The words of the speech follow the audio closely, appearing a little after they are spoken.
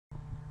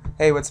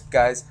Hey, what's up,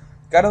 guys?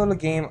 Got a little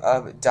game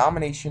of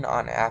domination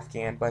on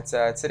Afghan, but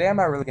today I'm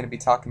not really going to be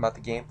talking about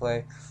the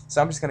gameplay,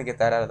 so I'm just going to get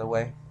that out of the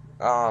way.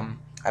 I'm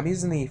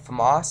using the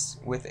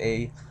FAMAS with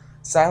a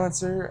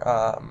silencer.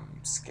 I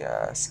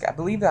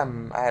believe I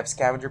have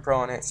Scavenger Pro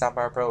on it,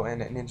 Sapphire Pro,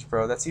 and Ninja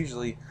Pro. That's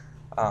usually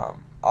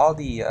all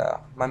the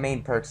my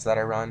main perks that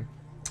I run,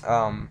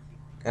 um,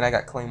 and I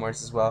got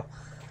Claymores as well.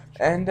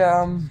 And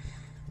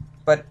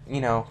but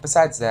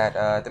besides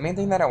that, the main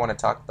thing that I want to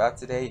talk about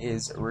today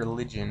is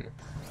religion.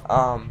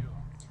 Um,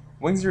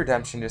 Wings of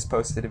Redemption just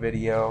posted a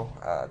video,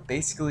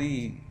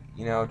 basically,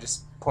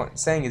 just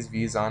saying his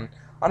views on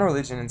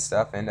religion and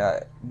stuff. And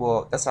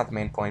well, that's not the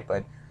main point,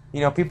 but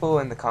people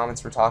in the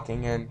comments were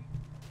talking, and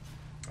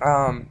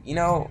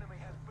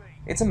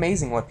it's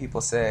amazing what people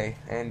say,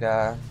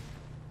 and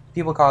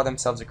people call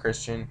themselves a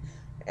Christian,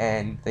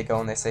 and they go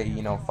and they say,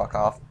 fuck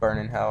off, burn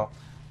in hell.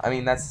 I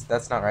mean,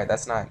 that's not right.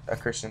 That's not a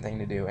Christian thing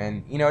to do.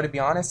 And to be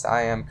honest,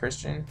 I am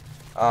Christian.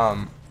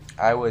 Um,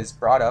 I was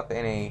brought up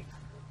in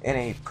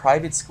a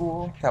private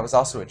school that was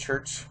also a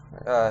church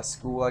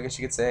school, I guess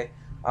you could say.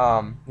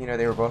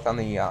 They were both on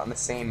the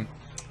same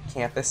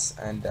campus,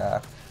 and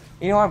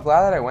I'm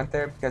glad that I went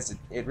there because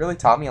it really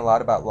taught me a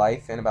lot about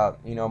life and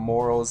about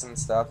morals and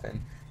stuff,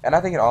 and I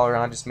think it all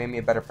around just made me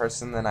a better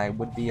person than I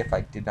would be if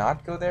I did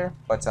not go there.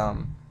 But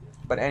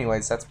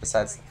anyways, that's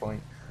besides the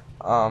point.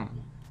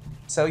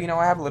 So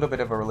I have a little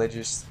bit of a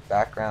religious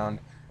background.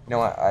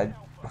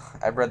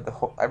 I've read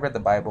I've read the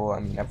Bible. I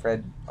mean, I've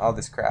read all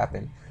this crap,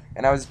 and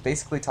I was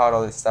basically taught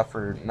all this stuff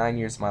for 9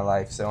 years of my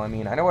life. So I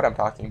mean, I know what I'm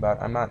talking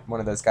about. I'm not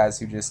one of those guys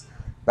who just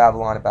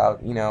babble on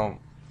about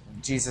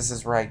Jesus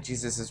is right,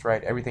 Jesus is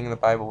right, everything in the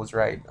Bible was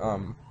right.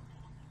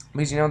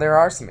 Because there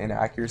are some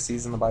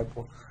inaccuracies in the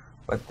Bible,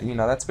 but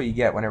that's what you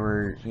get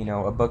whenever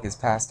a book is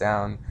passed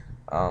down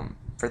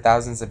for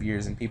thousands of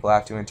years and people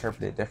have to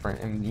interpret it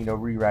different and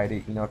rewrite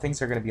it.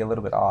 Things are going to be a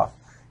little bit off,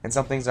 and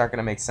some things aren't going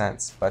to make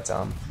sense. But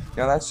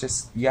that's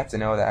just, you have to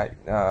know that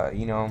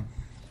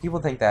people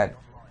think that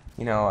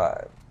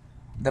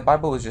the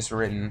Bible was just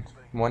written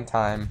one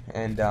time,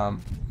 and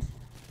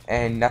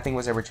nothing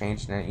was ever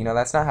changed in it.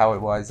 That's not how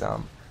it was.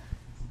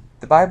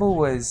 The Bible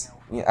was,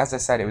 as I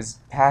said, it was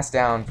passed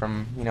down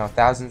from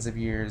thousands of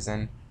years,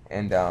 and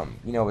it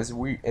was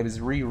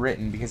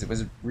rewritten because it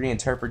was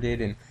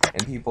reinterpreted, and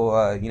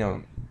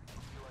people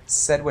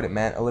said what it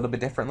meant a little bit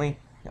differently.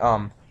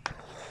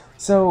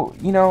 So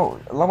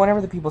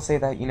whenever the people say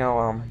that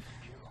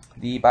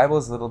the Bible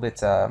is a little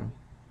bit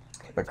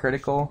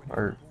hypocritical,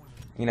 or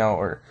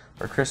or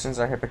Christians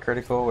are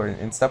hypocritical,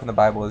 and stuff in the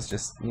Bible is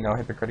just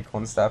hypocritical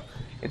and stuff,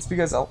 it's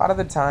because a lot of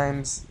the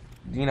times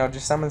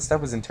just some of the stuff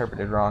was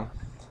interpreted wrong,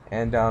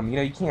 and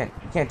you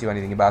can't do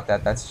anything about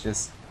that. That's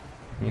just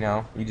you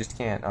just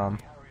can't.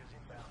 But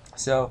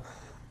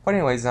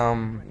anyways,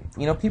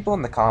 people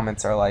in the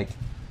comments are like,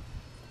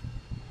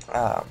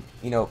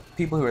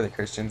 people who are the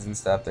Christians and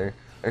stuff, they're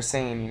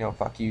saying,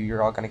 fuck you,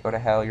 you're all gonna go to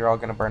hell, you're all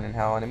gonna burn in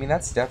hell, and I mean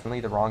that's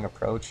definitely the wrong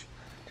approach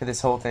to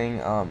this whole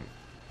thing.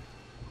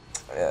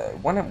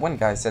 One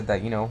guy said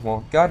that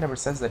well, God never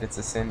says that it's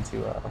a sin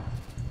to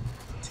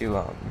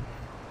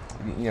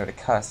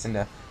cuss and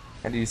to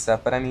do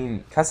stuff, but I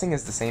mean, cussing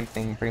is the same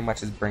thing pretty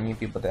much as bringing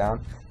people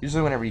down.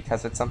 Usually whenever you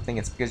cuss at something,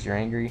 it's because you're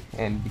angry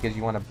and because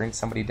you want to bring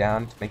somebody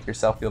down to make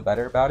yourself feel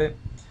better about it.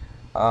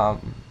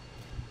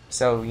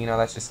 So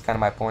that's just kind of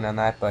my point on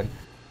that. But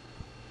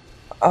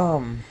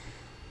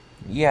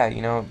yeah,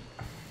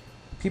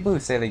 people who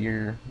say that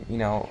you're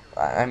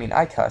I mean,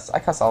 I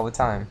cuss all the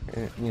time.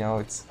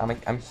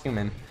 I'm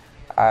human.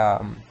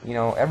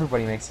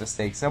 Everybody makes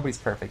mistakes, nobody's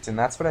perfect, and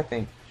that's what I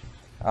think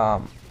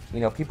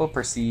people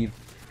perceive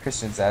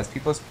Christians as.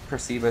 People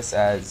perceive us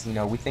as,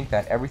 we think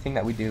that everything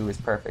that we do is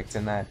perfect,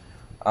 and that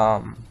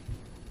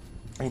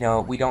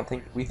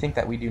we think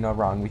that we do no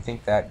wrong. We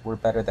think that we're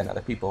better than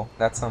other people.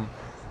 That's a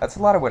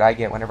lot of what I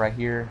get whenever I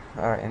hear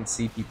and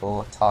see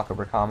people talk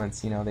over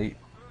comments.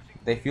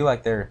 They feel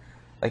like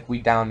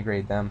we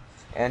downgrade them,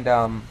 and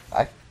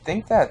I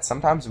think that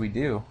sometimes we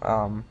do.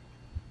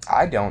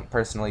 I don't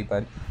personally,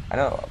 but I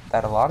know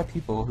that a lot of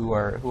people who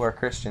are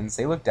Christians,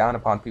 they look down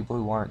upon people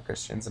who aren't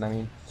Christians, and I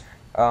mean,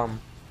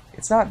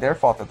 it's not their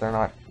fault that they're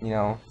not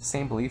the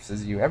same beliefs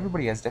as you.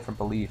 Everybody has different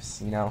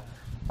beliefs.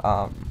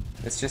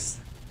 It's just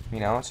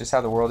it's just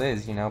how the world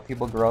is.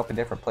 People grow up in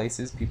different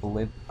places. People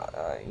live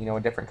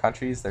in different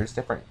countries. There's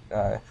different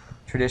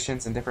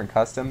traditions and different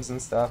customs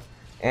and stuff.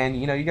 And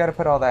you got to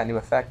put all that into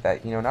effect,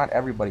 that not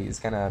everybody is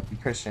gonna be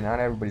Christian, not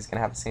everybody's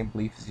gonna have the same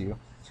beliefs as you.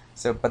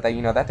 So, but that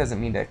that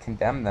doesn't mean to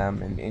condemn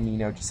them and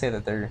just say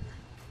that they're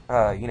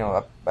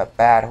a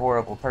bad,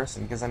 horrible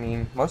person, because I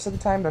mean most of the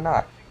time they're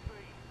not.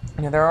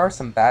 There are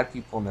some bad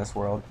people in this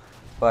world,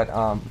 but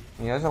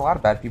there's a lot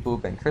of bad people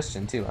who've been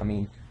Christian too. I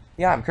mean,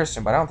 yeah, I'm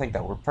Christian, but I don't think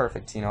that we're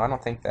perfect. I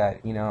don't think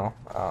that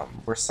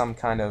we're some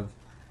kind of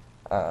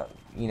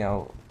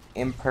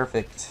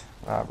imperfect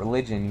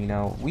religion.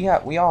 We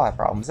all have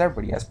problems.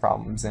 Everybody has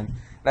problems, and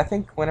I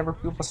think whenever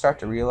people start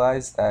to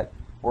realize that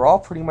we're all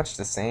pretty much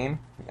the same,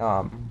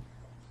 the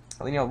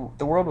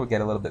world will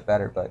get a little bit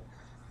better. But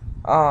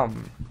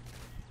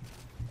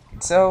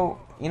So,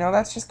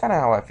 that's just kind of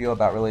how I feel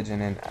about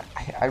religion, and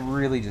I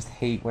really just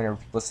hate whenever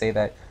people say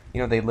that,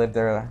 they live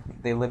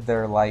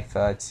their life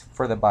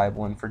for the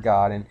Bible and for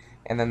God,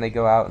 and then they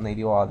go out and they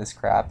do all this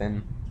crap,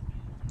 and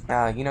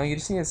you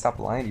just need to stop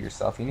lying to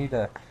yourself. You need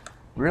to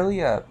really,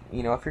 if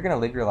you're gonna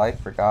live your life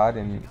for God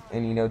and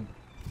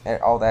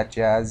all that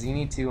jazz, you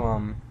need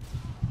to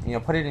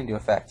put it into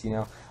effect.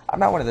 I'm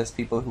not one of those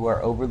people who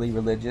are overly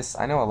religious.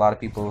 I know a lot of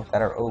people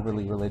that are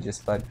overly religious,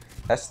 but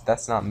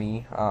that's not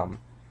me.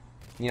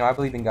 I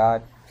believe in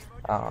God.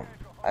 Um,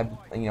 I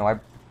you know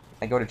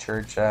I go to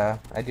church. I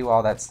do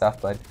all that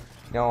stuff, but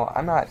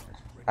I'm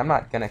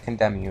not gonna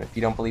condemn you if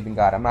you don't believe in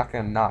God. I'm not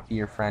gonna not be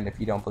your friend if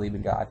you don't believe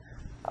in God.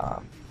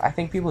 I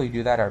think people who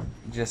do that are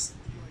just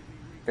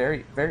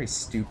very very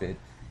stupid,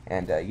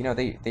 and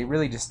they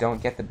really just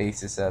don't get the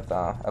basis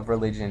of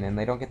religion, and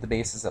they don't get the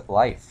basis of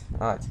life.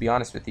 To be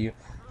honest with you,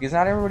 because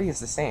not everybody is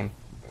the same,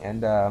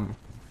 and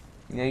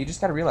you just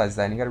gotta realize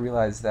that. And you gotta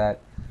realize that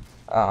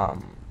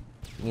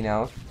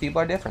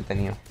people are different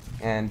than you,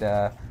 and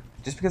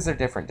just because they're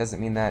different doesn't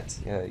mean that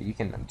you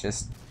can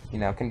just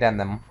condemn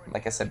them,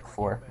 like I said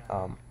before.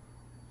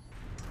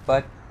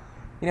 But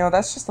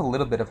that's just a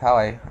little bit of how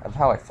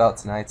I felt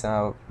tonight,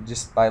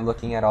 just by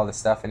looking at all this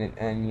stuff, and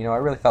I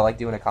really felt like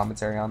doing a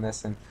commentary on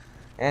this,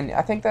 and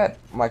I think that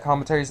my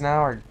commentaries now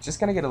are just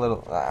gonna get a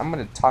little. I'm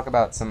gonna talk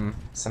about some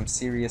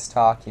serious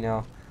talk,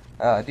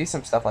 do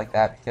some stuff like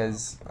that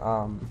because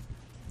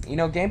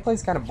gameplay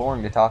is kind of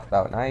boring to talk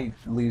about, and I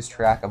lose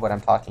track of what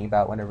I'm talking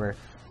about whenever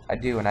I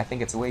do, and I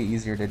think it's way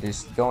easier to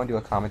just go into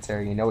a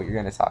commentary, you know what you're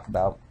going to talk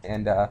about,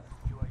 and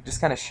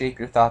just kind of shape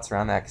your thoughts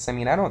around that, because,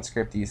 I don't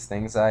script these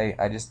things,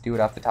 I just do it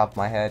off the top of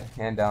my head,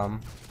 and,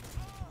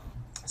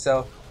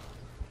 so,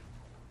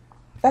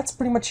 that's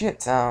pretty much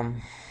it.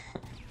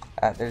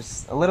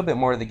 There's a little bit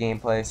more of the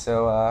gameplay,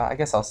 so, I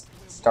guess I'll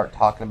start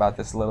talking about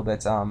this a little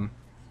bit.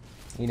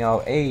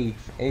 A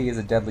is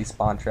a deadly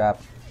spawn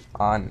trap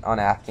on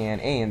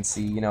Afghan. A and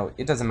C,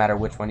 it doesn't matter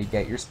which one you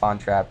get, you're spawn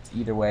trapped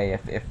either way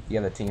if the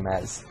other team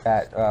has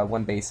that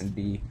one base in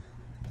B.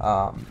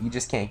 You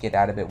just can't get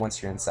out of it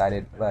once you're inside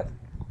it, but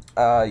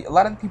a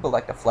lot of people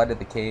like to flood to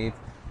the cave,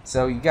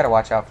 so you gotta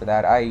watch out for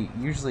that. I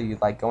usually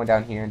like going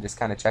down here and just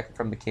kind of checking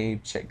from the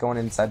cave, going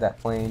inside that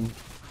plane,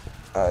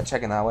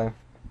 checking that way,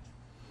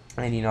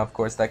 and of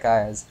course that guy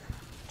has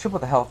triple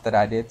the health that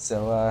I did,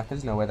 so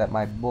there's no way that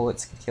my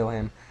bullets could kill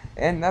him.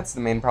 And that's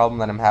the main problem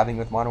that I'm having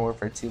with Modern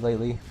Warfare 2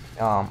 lately.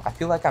 I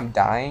feel like I'm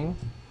dying,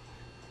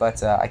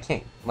 but I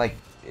can't,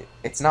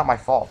 it's not my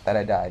fault that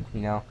I died,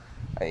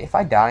 If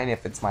I die and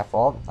if it's my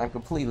fault, I'm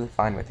completely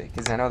fine with it,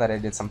 because I know that I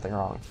did something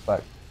wrong.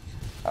 But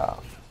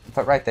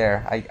right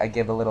there, I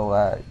give a little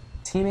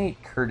teammate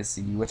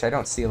courtesy, which I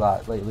don't see a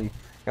lot lately.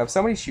 If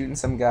somebody's shooting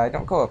some guy,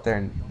 don't go up there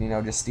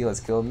and, just steal his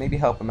kill. Maybe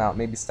help him out,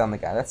 maybe stun the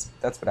guy. That's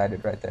what I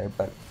did right there,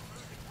 but,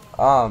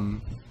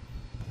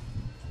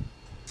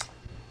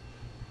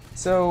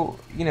 so,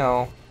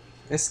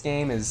 this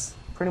game is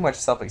pretty much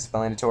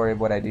self-explanatory of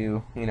what I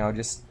do.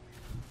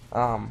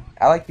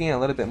 I like being a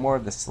little bit more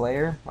of the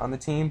Slayer on the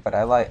team, but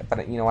I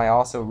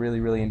also really,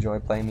 really enjoy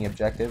playing the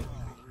objective.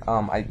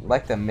 I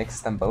like to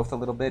mix them both a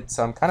little bit,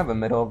 so I'm kind of a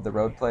middle of the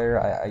road player.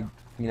 I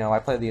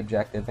play the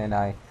objective, and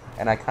I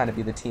kind of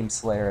be the team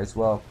Slayer as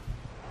well.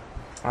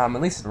 At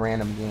least in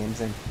random games,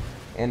 and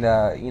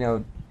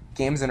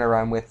games that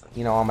I'm with,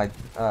 on my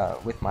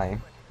with my,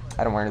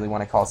 I don't really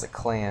want to call it a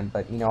clan,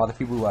 but all the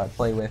people who I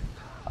play with,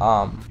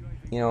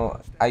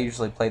 I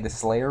usually play the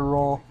Slayer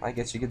role, I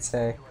guess you could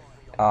say.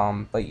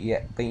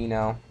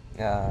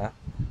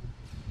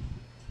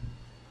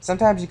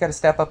 Sometimes you got to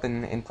step up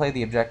and play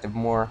the objective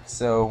more.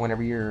 So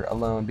whenever you're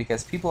alone,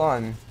 because people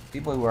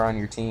who are on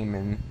your team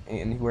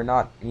and who are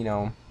not,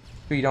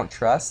 who you don't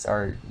trust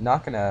are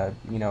not gonna,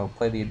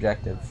 play the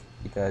objective,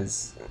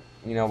 because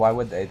why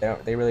would they?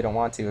 They really don't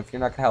want to. If you're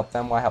not gonna help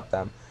them, why help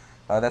them?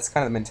 That's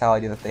kind of the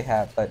mentality that they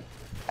have. But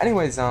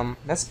anyways,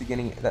 that's the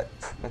beginning.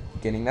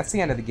 That's the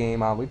end of the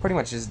game. We pretty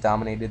much just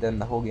dominated them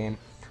the whole game.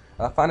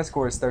 Final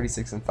score is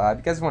 36-5. If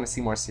you guys want to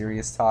see more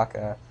serious talk,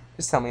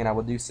 just tell me and I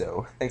will do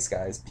so. Thanks,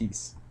 guys.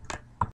 Peace.